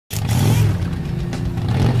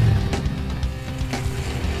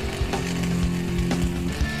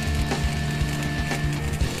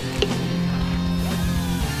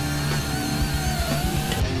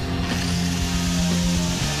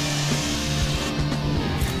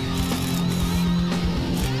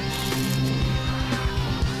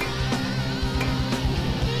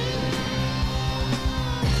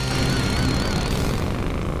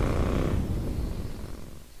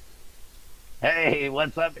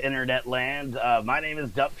what's up, internet land? My name is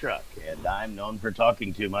Dumptruck, and I'm known for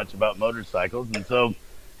talking too much about motorcycles. And so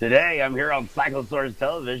today I'm here on Cycle Source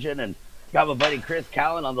Television and got my buddy Chris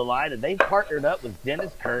Callen on the line, and they partnered up with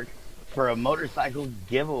Dennis Kirk for a motorcycle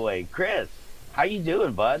giveaway. Chris, how you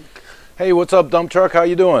doing, bud? Hey, what's up, Dumptruck? How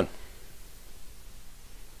you doing?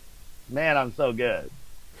 Man, I'm so good.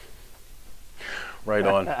 Right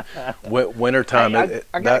on. Wintertime. Hey,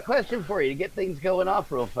 I got a question for you to get things going off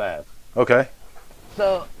real fast. Okay.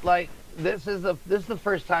 So, like, this is the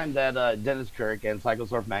first time that Dennis Kirk and Cycle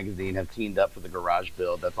Surf Magazine have teamed up for the garage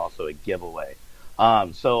build. That's also a giveaway.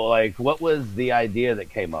 So, like, what was the idea that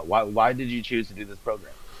came up? Why did you choose to do this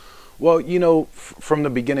program? Well, you know, from the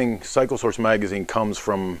beginning, Cycle Source Magazine comes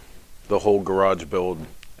from the whole garage build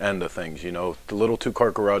end of things. You know, the little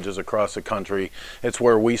two-car garages across the country. It's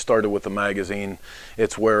where we started with the magazine.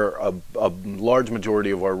 It's where a large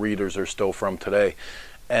majority of our readers are still from today.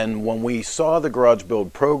 And when we saw the garage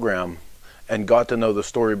build program and got to know the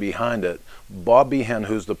story behind it, Bob Behan,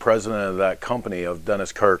 who's the president of that company, of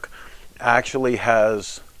Dennis Kirk, actually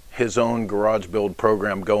has his own garage build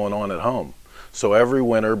program going on at home. So every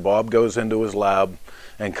winter, Bob goes into his lab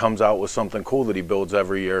and comes out with something cool that he builds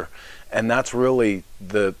every year. And that's really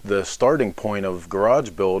the starting point of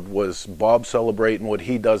garage build, was Bob celebrating what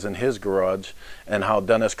he does in his garage and how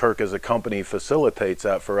Dennis Kirk as a company facilitates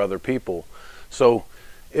that for other people. So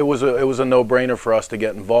it was a no-brainer for us to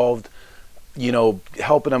get involved, you know,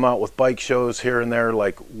 helping them out with bike shows here and there.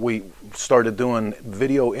 Like, we started doing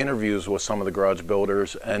video interviews with some of the garage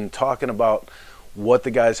builders and talking about what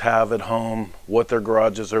the guys have at home, what their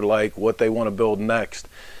garages are like, what they want to build next.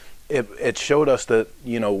 It showed us that,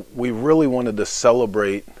 you know, we really wanted to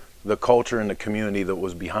celebrate the culture and the community that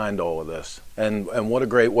was behind all of this. And what a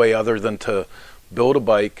great way, other than to build a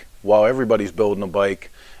bike while everybody's building a bike,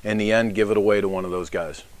 in the end, give it away to one of those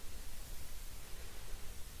guys.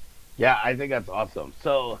 Yeah, I think that's awesome.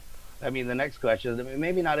 So, I mean, the next question is, I mean,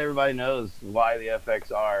 maybe not everybody knows why the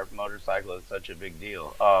FXR motorcycle is such a big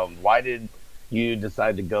deal. Why did you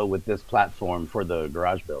decide to go with this platform for the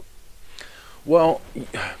garage build? Well,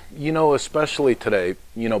 you know, especially today,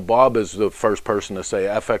 you know, Bob is the first person to say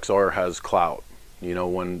FXR has clout. You know,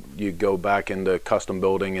 when you go back into custom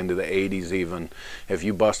building into the 80s even, if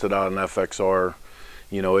you busted out an FXR,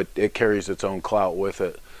 you know, it carries its own clout with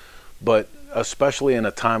it. But especially in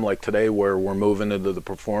a time like today where we're moving into the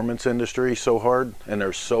performance industry so hard, and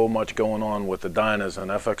there's so much going on with the Dynas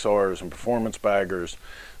and FXRs and performance baggers,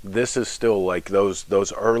 this is still like those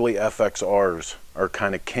early FXRs are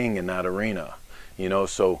kind of king in that arena, you know.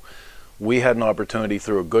 So we had an opportunity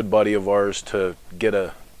through a good buddy of ours to get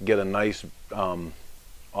a nice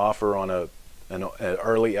offer on an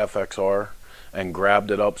early FXR, and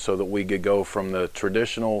grabbed it up so that we could go from the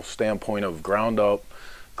traditional standpoint of ground up,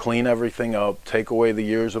 clean everything up, take away the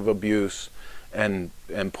years of abuse, and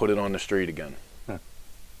put it on the street again.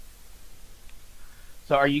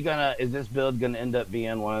 So is this build gonna end up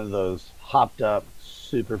being one of those hopped up,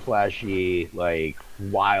 super flashy, like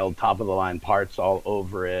wild top of the line parts all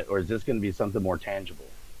over it, or is this gonna be something more tangible?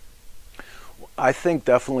 I think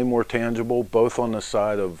definitely more tangible, both on the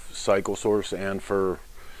side of Cycle Source and for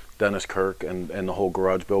Dennis Kirk and the whole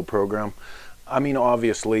garage build program. I mean,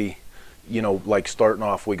 obviously, you know, like starting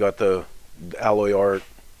off, we got the alloy art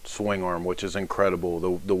swing arm, which is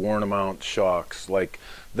incredible. The worn amount shocks, like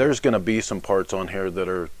there's going to be some parts on here that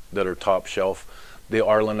are top shelf. The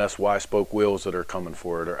Arlen SY spoke wheels that are coming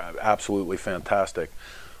for it are absolutely fantastic.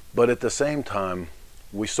 But at the same time,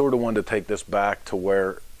 we sort of wanted to take this back to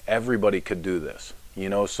where everybody could do this, you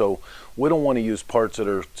know. So we don't want to use parts that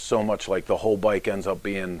are so much like the whole bike ends up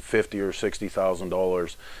being $50,000 or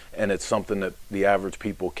 $60,000, and it's something that the average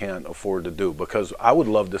people can't afford to do. Because I would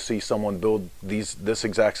love to see someone build this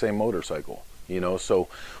exact same motorcycle, you know. So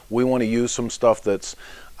we want to use some stuff that's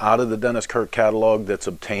out of the Dennis Kirk catalog, that's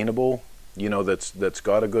obtainable, you know, that's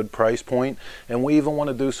got a good price point. And we even want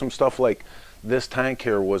to do some stuff like this tank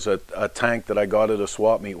here was a tank that I got at a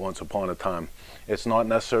swap meet once upon a time. It's not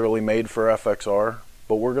necessarily made for FXR,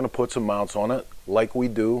 but we're going to put some mounts on it like we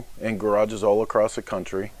do in garages all across the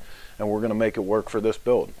country, and we're going to make it work for this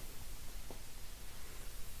build.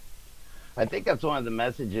 I think that's one of the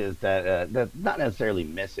messages that's not necessarily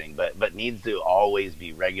missing, but needs to always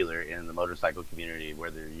be regular in the motorcycle community,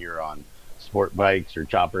 whether you're on sport bikes or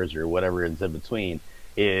choppers or whatever is in between,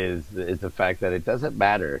 is the fact that it doesn't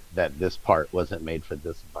matter that this part wasn't made for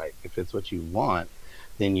this bike. If it's what you want,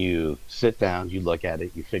 then you sit down, you look at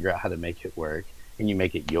it, you figure out how to make it work, and you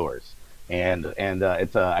make it yours. And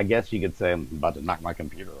it's I guess you could say, I'm about to knock my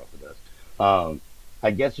computer off of this.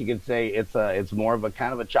 I guess you could say it's more of a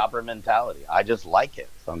kind of a chopper mentality. I just like it,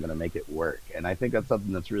 so I'm going to make it work. And I think that's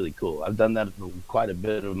something that's really cool. I've done that for quite a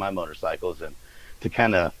bit of my motorcycles, and to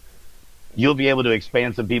kind of you'll be able to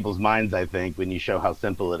expand some people's minds, I think, when you show how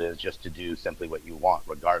simple it is just to do simply what you want,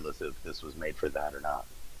 regardless if this was made for that or not.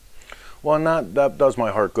 Well, and that does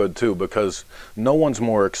my heart good too, because no one's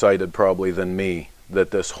more excited probably than me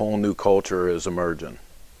that this whole new culture is emerging.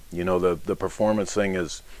 You know, the performance thing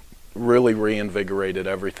has really reinvigorated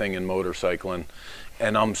everything in motorcycling,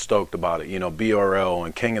 and I'm stoked about it. You know, BRL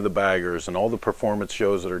and King of the Baggers and all the performance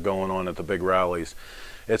shows that are going on at the big rallies,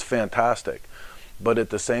 it's fantastic. But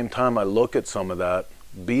at the same time, I look at some of that,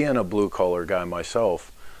 being a blue collar guy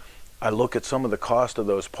myself, I look at some of the cost of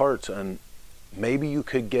those parts, and maybe you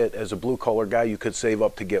could get, as a blue collar guy, you could save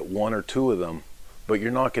up to get one or two of them, but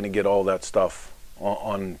you're not going to get all that stuff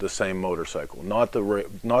on the same motorcycle. Not the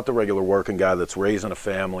regular working guy that's raising a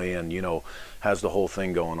family and, you know, has the whole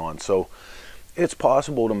thing going on. So it's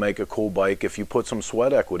possible to make a cool bike if you put some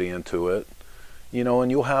sweat equity into it, you know,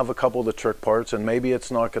 and you'll have a couple of the trick parts, and maybe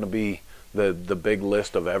it's not going to be the big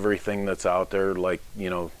list of everything that's out there like, you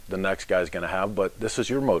know, the next guy's going to have, but this is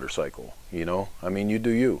your motorcycle, you know. I mean, you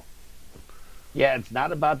do you. Yeah, it's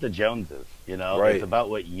not about the Joneses, you know. Right. It's about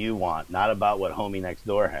what you want, not about what homie next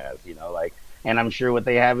door has, you know. Like, and I'm sure what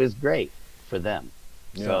they have is great for them.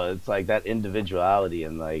 Yeah. So it's like that individuality,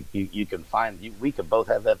 and like you can find we could both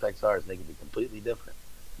have FXRs, and they could be completely different,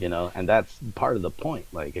 you know. And that's part of the point,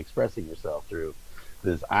 like expressing yourself through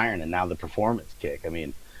this iron, and now the performance kick. I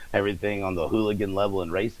mean, everything on the hooligan level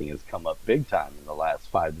in racing has come up big time in the last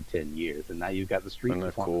 5 to 10 years, and now you've got the street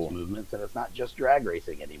performance movements, and it's not just drag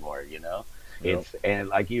racing anymore, you know. Yep. It's, and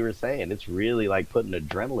like you were saying, it's really like putting an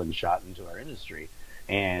adrenaline shot into our industry,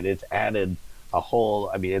 and it's added a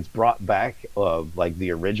whole, I mean, it's brought back like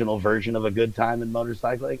the original version of a good time in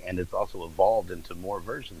motorcycling, and it's also evolved into more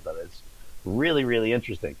versions of it. It's really, really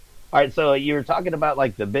interesting. All right, so you were talking about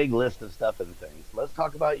like the big list of stuff and things. Let's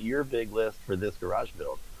talk about your big list for this garage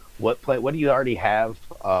build. What do you already have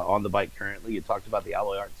on the bike currently? You talked about the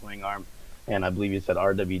alloy art swing arm, and I believe you said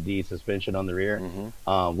RWD suspension on the rear.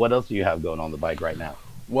 Mm-hmm. What else do you have going on the bike right now?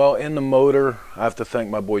 Well, in the motor, I have to thank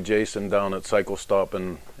my boy Jason down at Cycle Stop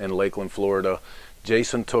in Lakeland, Florida.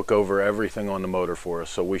 Jason took over everything on the motor for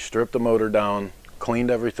us. So we stripped the motor down,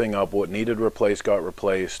 cleaned everything up. What needed replaced got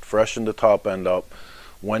replaced, freshened the top end up,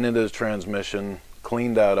 went into the transmission,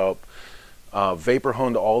 cleaned that up, vapor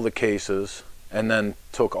honed all the cases, and then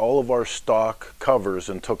took all of our stock covers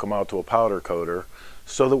and took them out to a powder coater,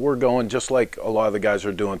 so that we're going just like a lot of the guys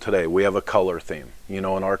are doing today. We have a color theme, you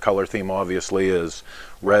know, and our color theme obviously is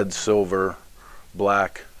red, silver,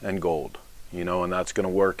 black, and gold, you know, and that's going to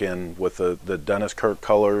work in with the Dennis Kirk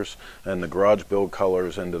colors and the garage build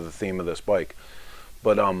colors into the theme of this bike.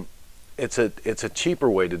 But it's a cheaper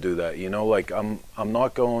way to do that, you know. Like I'm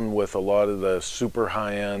not going with a lot of the super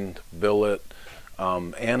high-end billet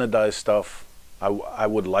anodized stuff. I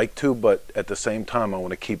would like to, but at the same time I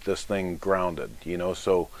want to keep this thing grounded, you know.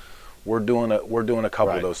 So we're doing a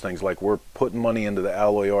couple of those things. Like we're putting money into the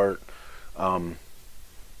alloy art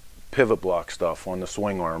pivot block stuff on the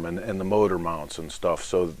swing arm and the motor mounts and stuff.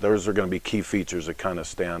 So those are going to be key features that kind of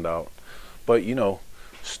stand out. But you know,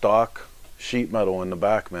 stock sheet metal in the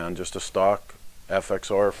back, man, just a stock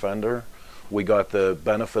FXR fender. We got the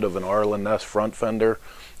benefit of an Arlen Ness front fender,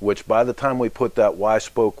 which by the time we put that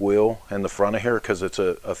Y-spoke wheel in the front of here, because it's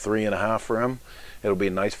a 3.5 rim, it'll be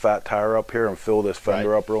a nice fat tire up here and fill this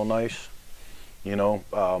fender up real nice. You know,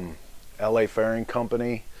 LA Fairing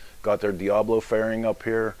Company got their Diablo fairing up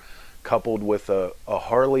here, coupled with a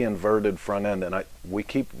Harley inverted front end, and we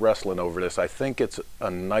keep wrestling over this. I think it's a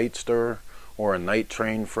Nightster or a Night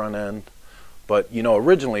Train front end, but you know,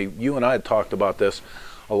 originally you and I had talked about this.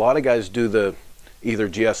 A lot of guys do the either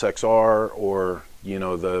GSXR or, you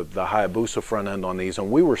know, the Hayabusa front end on these, and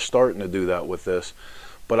we were starting to do that with this.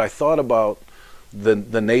 But I thought about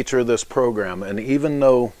the nature of this program, and even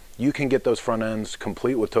though you can get those front ends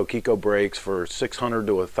complete with Tokiko brakes for $600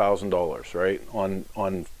 to $1,000, right,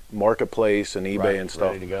 on Marketplace and eBay and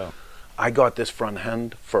stuff. Ready to go. I got this front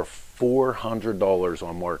end for $400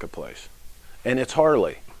 on Marketplace, and it's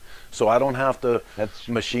Harley, so I don't have to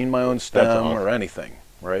machine my own stem or anything,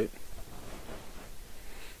 right?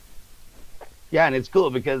 Yeah, and it's cool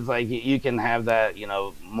because like you can have that, you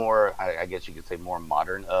know, more, I guess you could say more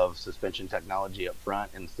modern of suspension technology up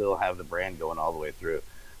front and still have the brand going all the way through.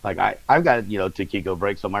 Like I've got, you know, Tokiko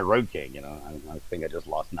brakes on my Road King, you know. I think I just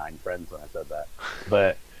lost 9 friends when I said that.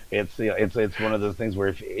 But it's, you know, it's one of those things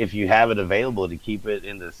where if you have it available to keep it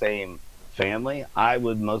in the same family, I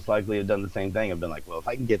would most likely have done the same thing. I've been like, well, if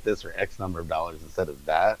I can get this for X number of dollars instead of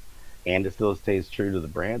that, and it still stays true to the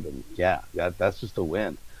brand. And yeah, that's just a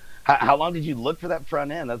win. How long did you look for that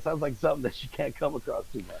front end? That sounds like something that you can't come across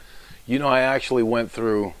too much. You know, I actually went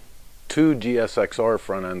through 2 GSXR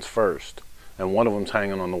front ends first, and one of them's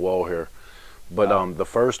hanging on the wall here. But the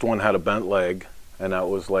first one had a bent leg, and that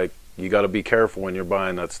was like, you got to be careful when you're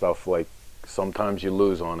buying that stuff. Like, sometimes you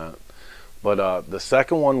lose on it. But the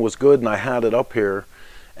second one was good, and I had it up here,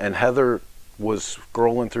 and Heather was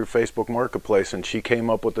scrolling through Facebook Marketplace, and she came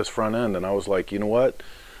up with this front end, and I was like, you know what?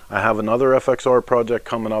 I have another FXR project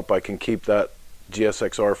coming up I can keep that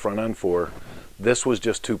GSXR front end for. This was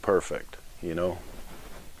just too perfect, you know?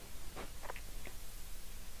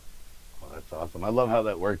 Well, that's awesome. I love how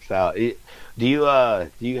that works out. Do you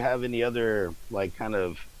have any other like kind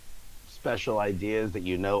of special ideas that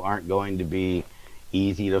you know aren't going to be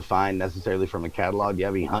easy to find necessarily from a catalog? Do you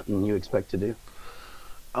have any hunting you expect to do?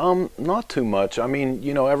 Not too much. I mean,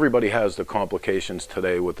 you know, everybody has the complications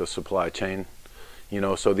today with the supply chain, you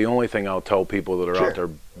know, so the only thing I'll tell people that are Sure. out there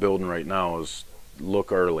building right now is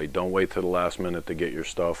look early. Don't wait till the last minute to get your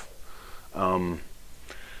stuff.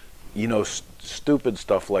 You know, stupid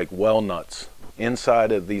stuff like well nuts.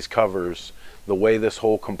 Inside of these covers, the way this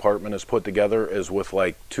whole compartment is put together is with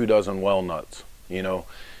like 24 well nuts, you know.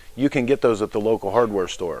 You can get those at the local hardware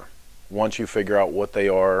store once you figure out what they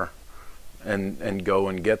are and go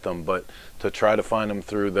and get them. But to try to find them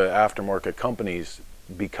through the aftermarket companies,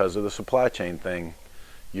 because of the supply chain thing,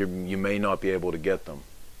 you may not be able to get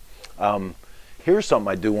them. Here's something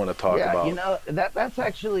I do want to talk about. You know, that's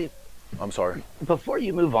actually, I'm sorry. before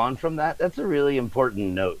you move on from that, that's a really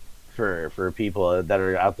important note for people that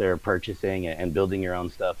are out there purchasing and building your own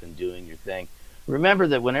stuff and doing your thing. Remember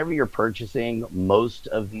that whenever you're purchasing most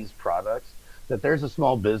of these products, that there's a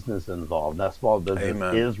small business involved. That small business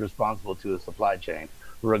Amen. is responsible to a supply chain,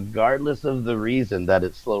 regardless of the reason that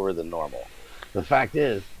it's slower than normal. The fact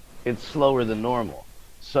is, it's slower than normal.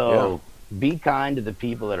 So be kind to the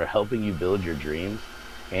people that are helping you build your dreams,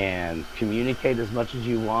 and communicate as much as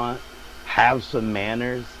you want. Have some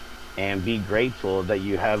manners, and be grateful that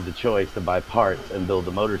you have the choice to buy parts and build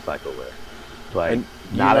a motorcycle with. Like, And,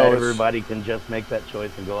 not know, everybody can just make that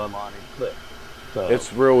choice and go online and click. So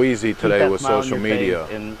it's real easy keep today that with smile on social your face media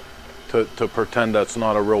and to pretend that's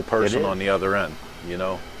not a real person is. on the other end, you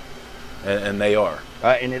know, and they are.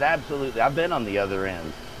 And it absolutely, I've been on the other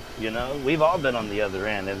end. You know, we've all been on the other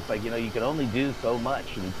end, and it's like, you know, you can only do so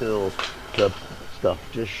much until the stuff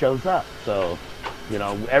just shows up. So, you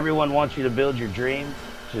know, everyone wants you to build your dreams.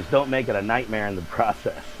 Just don't make it a nightmare in the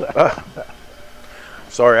process.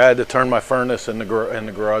 Sorry, I had to turn my furnace in the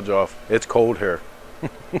garage off. It's cold here.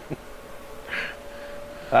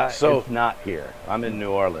 So it's not here. I'm in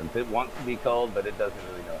New Orleans. It wants to be cold, but it doesn't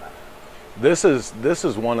really know how. this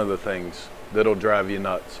is one of the things that'll drive you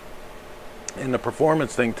nuts. In the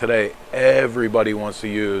performance thing today, everybody wants to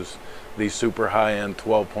use these super high-end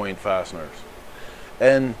 12-point fasteners.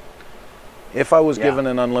 And if I was given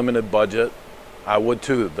an unlimited budget, I would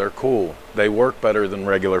too. They're cool. They work better than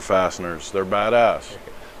regular fasteners. They're badass.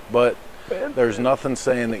 But there's nothing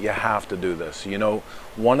saying that you have to do this. You know,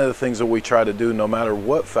 one of the things that we try to do, no matter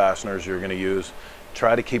what fasteners you're going to use,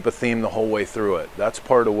 try to keep a theme the whole way through it. That's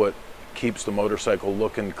part of what keeps the motorcycle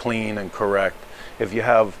looking clean and correct. If you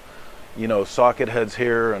have, you know, socket heads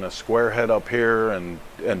here and a square head up here and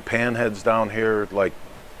pan heads down here, like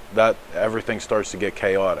that, everything starts to get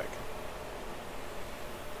chaotic.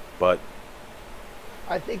 But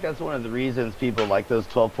I think that's one of the reasons people like those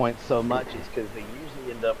 12 points so much, is because they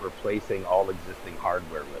usually end up replacing all existing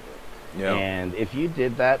hardware with it. yeah, And if you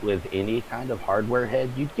did that with any kind of hardware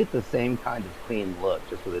head, you'd get the same kind of clean look,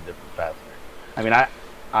 just with a different fastener. I mean,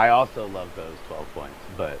 I also love those 12 points,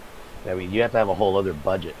 but I mean, you have to have a whole other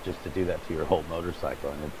budget just to do that to your whole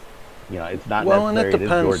motorcycle, and it's, you know, it's not well, and necessary. it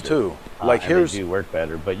depends gorgeous. too. Like And they do work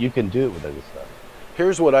better, but you can do it with other stuff.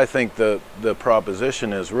 here's what I think the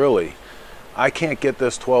proposition is really. I can't get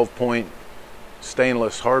this 12-point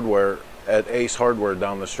stainless hardware at Ace Hardware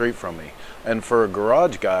down the street from me. And for a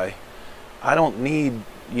garage guy, I don't need,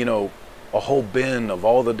 you know, a whole bin of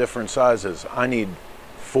all the different sizes. I need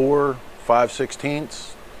 4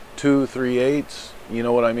 5/16, 2 3/8, you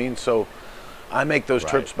know what I mean? So I make those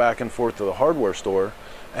trips back and forth to the hardware store,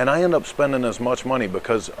 and I end up spending as much money,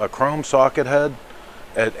 because a chrome socket head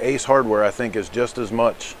at Ace Hardware I think is just as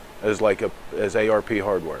much as as ARP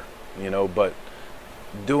hardware, you know, but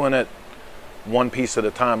doing it one piece at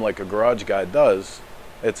a time like a garage guy does,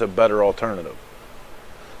 it's a better alternative.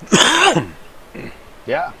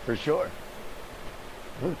 Yeah, for sure.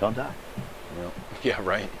 Ooh, don't die. Yeah,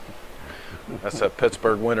 right. That's a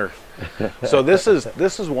Pittsburgh winter. So this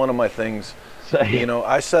is one of my things. You know,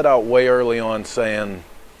 I set out way early on saying,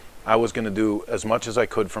 I was going to do as much as I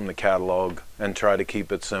could from the catalog and try to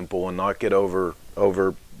keep it simple and not get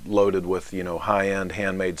overloaded with, you know, high-end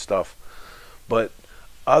handmade stuff. But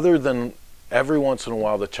other than every once in a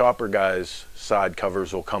while, the chopper guys' side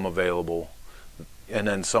covers will come available, and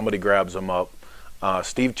then somebody grabs them up.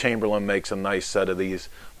 Steve Chamberlain makes a nice set of these,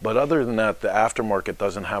 but other than that, the aftermarket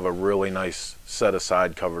doesn't have a really nice set of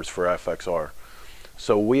side covers for FXR.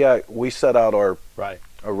 So we set out our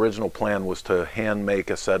original plan was to hand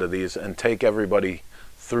make a set of these and take everybody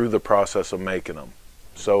through the process of making them.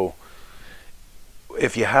 So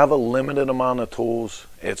if you have a limited amount of tools,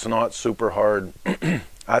 it's not super hard.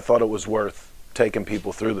 I thought it was worth taking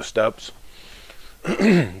people through the steps.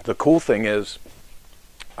 The cool thing is,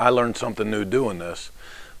 I learned something new doing this.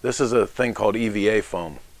 This is a thing called EVA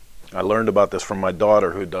foam. I learned about this from my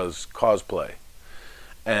daughter who does cosplay.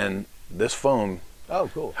 And this foam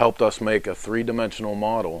helped us make a three-dimensional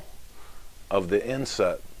model of the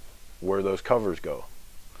inset where those covers go.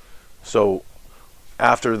 So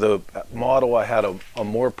after the model, I had a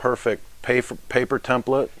more perfect paper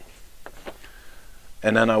template,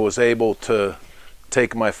 and then I was able to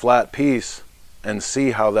take my flat piece and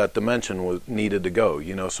see how that dimension was needed to go,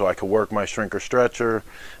 you know, so I could work my shrinker stretcher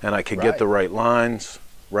and I could get the right lines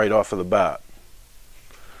right off of the bat.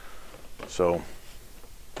 So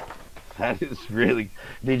that is really,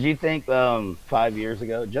 did you think 5 years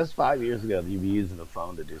ago, just 5 years ago, that you'd be using the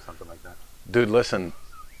phone to do something like that? Dude, listen,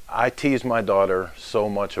 I tease my daughter so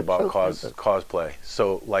much about cosplay.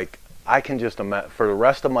 So like, I can just imagine for the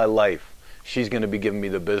rest of my life, she's going to be giving me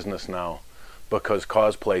the business now because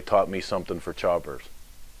cosplay taught me something for choppers,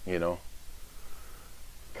 you know?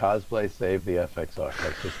 Cosplay saved the FXR.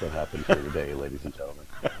 That's just what happened here today, ladies and gentlemen.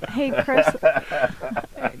 Hey,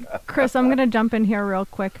 Chris, I'm going to jump in here real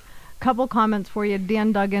quick. Couple comments for you.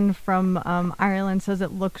 Dan Duggan from Ireland says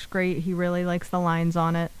it looks great. He really likes the lines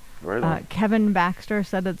on it. Right. Kevin Baxter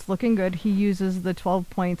said it's looking good. He uses the 12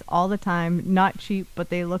 points all the time. Not cheap, but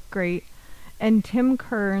they look great. And Tim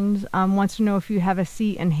Kearns wants to know if you have a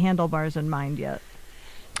seat and handlebars in mind yet.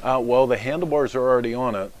 Well, the handlebars are already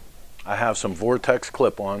on it. I have some Vortex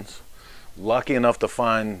clip-ons. Lucky enough to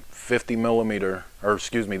find 50 millimeter, or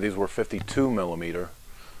excuse me, these were 52 millimeter.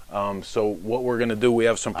 So what we're going to do, we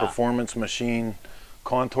have some Performance Machine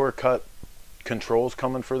contour cut controls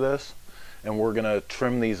coming for this, and we're going to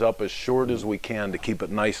trim these up as short as we can to keep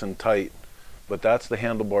it nice and tight. But that's the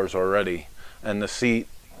handlebars already. And the seat,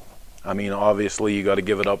 I mean, obviously you got to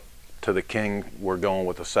give it up to the king. We're going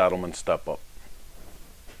with the Saddleman step up.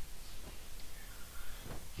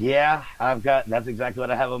 Yeah, that's exactly what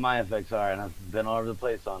I have on my FXR, and I've been all over the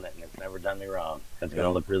place on it, and it's never done me wrong. It's going to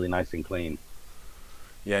look really nice and clean.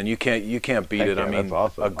 Yeah, and you can't beat it. I mean,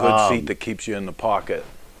 awesome. A good seat that keeps you in the pocket,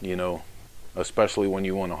 you know, especially when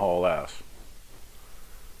you want to haul ass.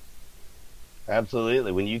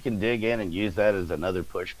 Absolutely. When you can dig in and use that as another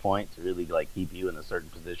push point to really like keep you in a certain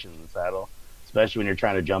position in the saddle, especially when you're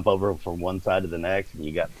trying to jump over from one side to the next and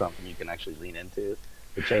you got something you can actually lean into,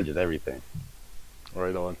 it changes everything.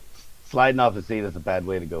 Right on. Sliding off the seat is a bad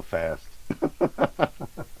way to go fast.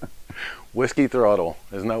 Whiskey throttle,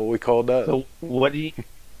 isn't that what we called that? So what do you?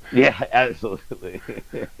 Yeah, absolutely.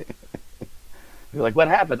 You're like, what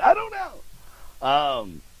happened? I don't know.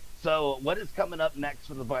 So what is coming up next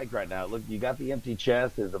for the bike right now? Look, you got the empty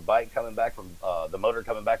chest. Is the bike coming back from the motor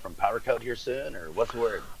coming back from Powder Coat here soon, or what's the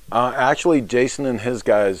word? Actually, Jason and his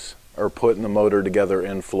guys are putting the motor together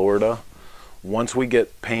in Florida. Once we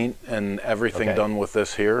get paint and everything done with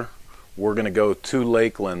this here, we're going to go to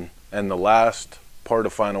Lakeland, and the last part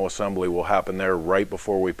of final assembly will happen there right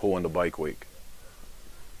before we pull into Bike Week.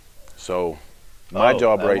 So my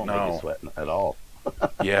job right now, make you sweat at all.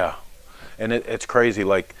 yeah, and it's crazy.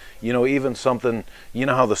 Like, you know, even something, you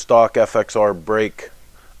know how the stock FXR brake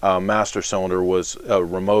master cylinder was a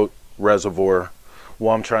remote reservoir.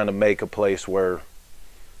 Well, I'm trying to make a place where,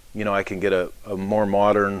 you know, I can get a more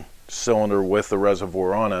modern cylinder with the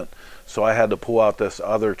reservoir on it. So I had to pull out this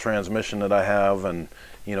other transmission that I have and,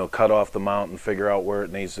 you know, cut off the mount and figure out where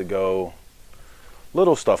it needs to go.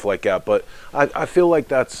 Little stuff like that. But I feel like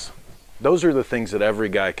those are the things that every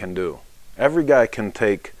guy can do. Every guy can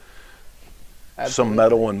take some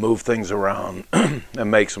metal and move things around and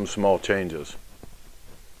make some small changes.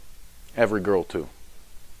 Every girl too.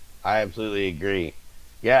 I absolutely agree.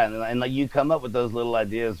 Yeah, and like you come up with those little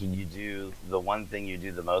ideas when you do the one thing you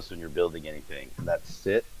do the most when you're building anything. That's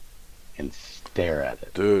sit and stare at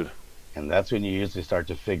it. Dude. And that's when you usually start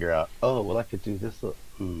to figure out, oh, well, I could do this little,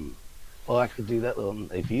 well, I could do that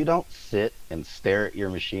little. If you don't sit and stare at your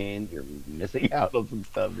machine, you're missing out on some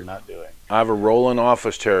stuff you're not doing. I have a rolling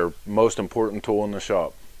office chair, most important tool in the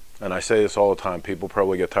shop. and I say this all the time, people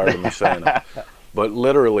probably get tired of me saying it, but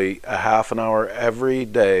literally a half an hour every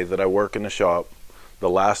day that I work in the shop, the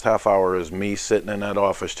last half hour is me sitting in that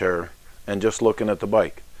office chair and just looking at the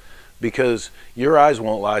bike. Because your eyes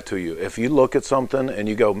won't lie to you. If you look at something and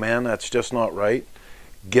you go, man, that's just not right,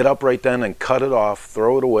 get up right then and cut it off,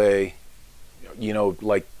 throw it away, you know,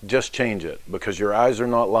 like just change it, because your eyes are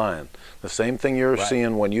not lying. The same thing you're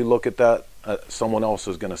seeing when you look at that, someone else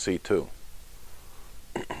is going to see too.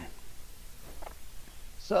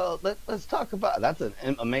 So let's talk about, that's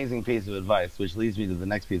an amazing piece of advice, which leads me to the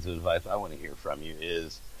next piece of advice I want to hear from you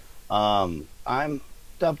is, I'm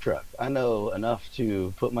Dumptruck. I know enough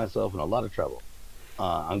to put myself in a lot of trouble.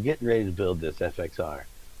 I'm getting ready to build this FXR.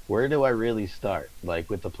 Where do I really start? Like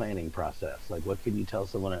with the planning process? Like what can you tell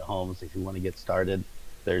someone at home if you want to get started?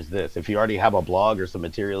 There's this. If you already have a blog or some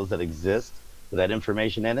materials that exist with that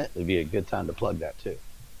information in it, it'd be a good time to plug that too.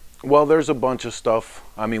 Well, there's a bunch of stuff.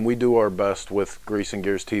 I mean, we do our best with Grease and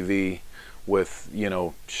Gears TV, with, you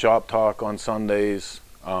know, Shop Talk on Sundays,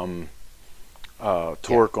 Torque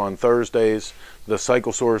on Thursdays, the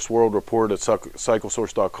CycleSource World Report at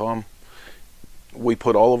cyclesource.com. We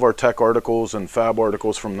put all of our tech articles and fab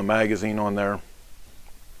articles from the magazine on there.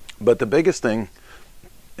 But the biggest thing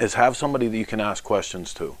is have somebody that you can ask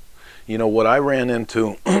questions to. You know, what I ran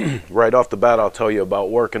into right off the bat, I'll tell you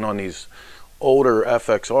about working on these older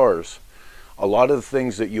FXRs. A lot of the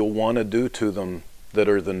things that you'll want to do to them that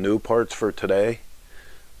are the new parts for today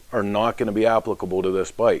are not going to be applicable to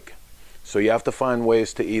this bike. So you have to find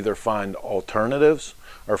ways to either find alternatives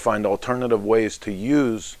or find alternative ways to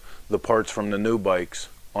use the parts from the new bikes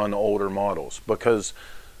on older models, because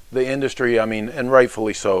the industry, I mean, and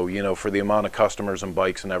rightfully so, you know, for the amount of customers and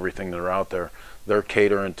bikes and everything that are out there, they're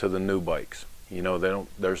catering to the new bikes. You know,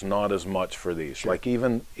 there's not as much for these. Sure. Like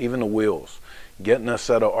even the wheels, getting a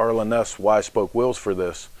set of Arlen S Y-spoke wheels for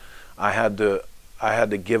this, I had to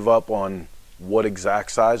give up on what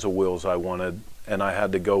exact size of wheels I wanted, and I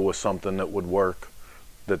had to go with something that would work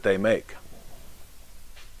that they make.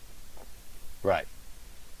 Right.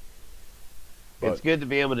 It's good to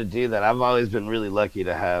be able to do that. I've always been really lucky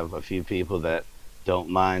to have a few people that don't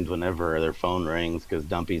mind whenever their phone rings because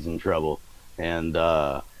Dumpy's in trouble. And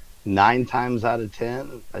 9 times out of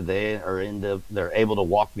 10, they're able to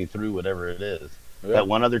walk me through whatever it is. Yep. That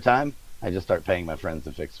one other time, I just start paying my friends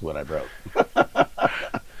to fix what I broke.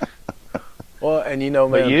 Well, and you know,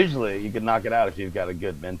 man, but usually you can knock it out if you've got a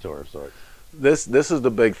good mentor of sorts. This is the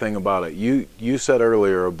big thing about it. You said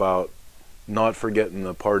earlier about not forgetting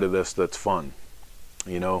the part of this that's fun.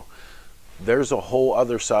 You know, there's a whole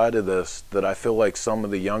other side of this that I feel like some of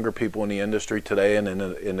the younger people in the industry today and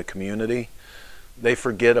in the community, they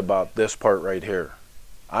forget about this part right here.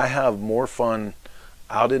 I have more fun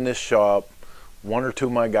out in this shop. 1 or 2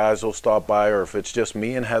 of my guys will stop by, or if it's just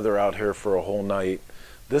me and Heather out here for a whole night,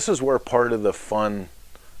 this is where part of the fun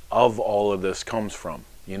of all of this comes from.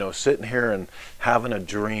 You know, sitting here and having a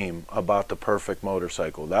dream about the perfect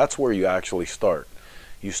motorcycle. That's where you actually start.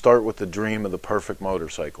 You start with the dream of the perfect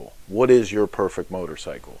motorcycle. What is your perfect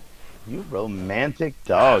motorcycle? You romantic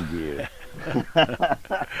dog, you. I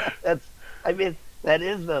mean, that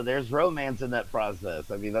is though. There's romance in that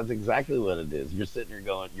process. I mean, that's exactly what it is. You're sitting here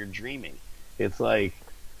going, you're dreaming. It's like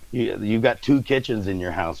you've got 2 kitchens in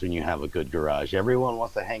your house when you have a good garage. Everyone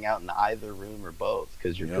wants to hang out in either room or both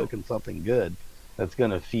because you're cooking something good that's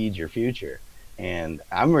going to feed your future. And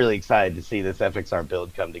I'm really excited to see this FXR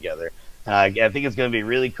build come together. I think it's going to be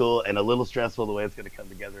really cool and a little stressful the way it's going to come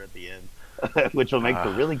together at the end, which will make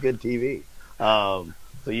for really good TV. So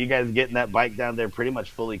you guys getting that bike down there pretty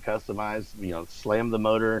much fully customized, you know, slam the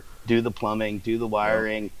motor, do the plumbing, do the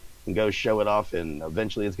wiring, and go show it off. And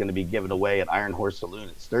eventually it's going to be given away at Iron Horse Saloon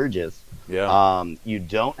at Sturgis. Yeah. You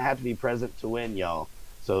don't have to be present to win, y'all.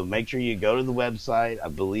 So make sure you go to the website. I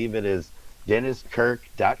believe it is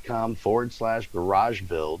DennisKirk.com/garage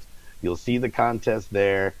build. You'll see the contest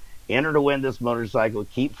there. Enter to win this motorcycle.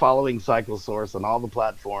 Keep following CycleSource on all the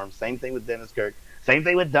platforms. Same thing with Dennis Kirk. Same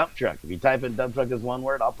thing with Dumptruck. If you type in Dumptruck as one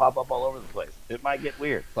word, I'll pop up all over the place. It might get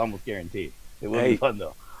weird. It's almost guaranteed. It will be fun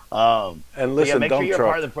though. And listen, make sure you're Dumptruck.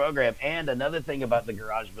 part of the program. And another thing about the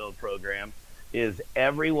Garage Build program is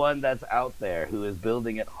everyone that's out there who is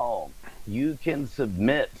building at home, you can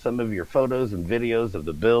submit some of your photos and videos of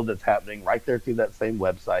the build that's happening right there through that same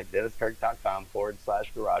website,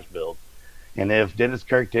 DennisKirk.com/garage build. And if Dennis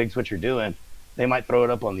Kirk digs what you're doing, they might throw it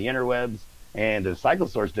up on the interwebs. And if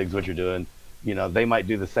CycleSource digs what you're doing, you know, they might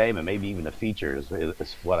do the same, and maybe even a feature is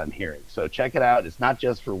what I'm hearing. So check it out. It's not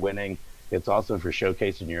just for winning. It's also for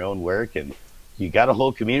showcasing your own work. And you got a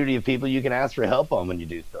whole community of people you can ask for help on when you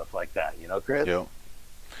do stuff like that. You know, Chris? Yeah.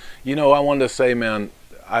 You know, I wanted to say, man,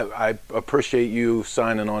 I appreciate you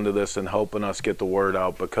signing on to this and helping us get the word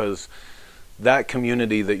out, because that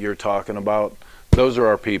community that you're talking about, those are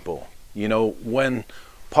our people. You know, when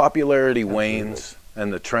popularity wanes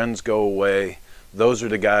and the trends go away, those are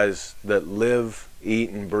the guys that live,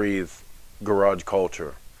 eat, and breathe garage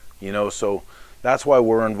culture. You know, so that's why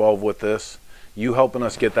we're involved with this. You helping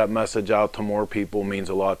us get that message out to more people means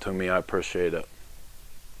a lot to me. I appreciate it.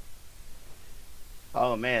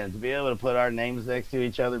 Oh man, to be able to put our names next to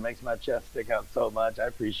each other makes my chest stick out so much. I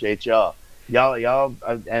appreciate y'all. Y'all,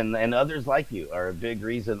 and others like you are a big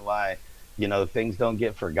reason why, you know, things don't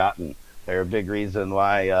get forgotten. They're a big reason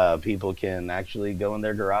why people can actually go in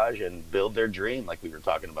their garage and build their dream, like we were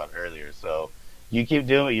talking about earlier. So you keep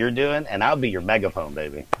doing what you're doing, and I'll be your megaphone,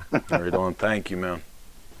 baby. Right on. Thank you, man.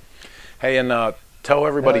 Hey, and tell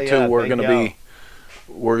everybody too,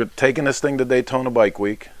 we're taking this thing to Daytona Bike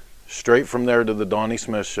Week. Straight from there to the Donnie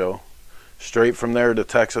Smith Show, straight from there to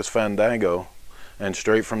Texas Fandango, and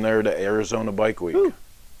straight from there to Arizona Bike Week. Woo.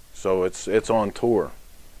 So it's on tour.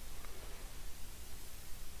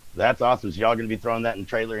 That's awesome. So y'all going to be throwing that in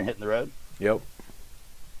trailer and hitting the road? Yep.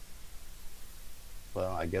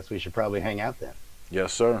 Well, I guess we should probably hang out then.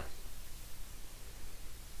 Yes, sir.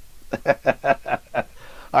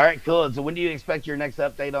 All right, cool. So when do you expect your next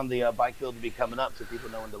update on the bike build to be coming up so people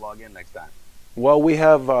know when to log in next time? Well, we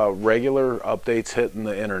have regular updates hitting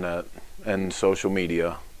the internet and social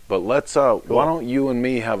media, but let's cool. Why don't you and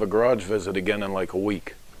me have a garage visit again in like a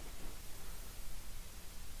week?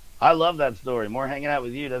 I love that story. More hanging out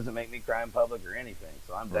with you doesn't make me cry in public or anything,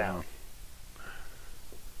 so I'm down.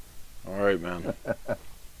 All right, man.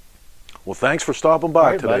 Well, thanks for stopping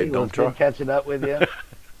by today, Dumptruck. Catching up with you.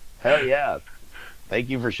 Hell yeah. Thank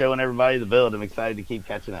you for showing everybody the build. I'm excited to keep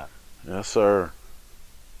catching up. Yes, sir.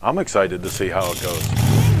 I'm excited to see how it goes.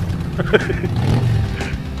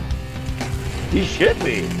 You should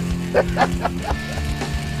be.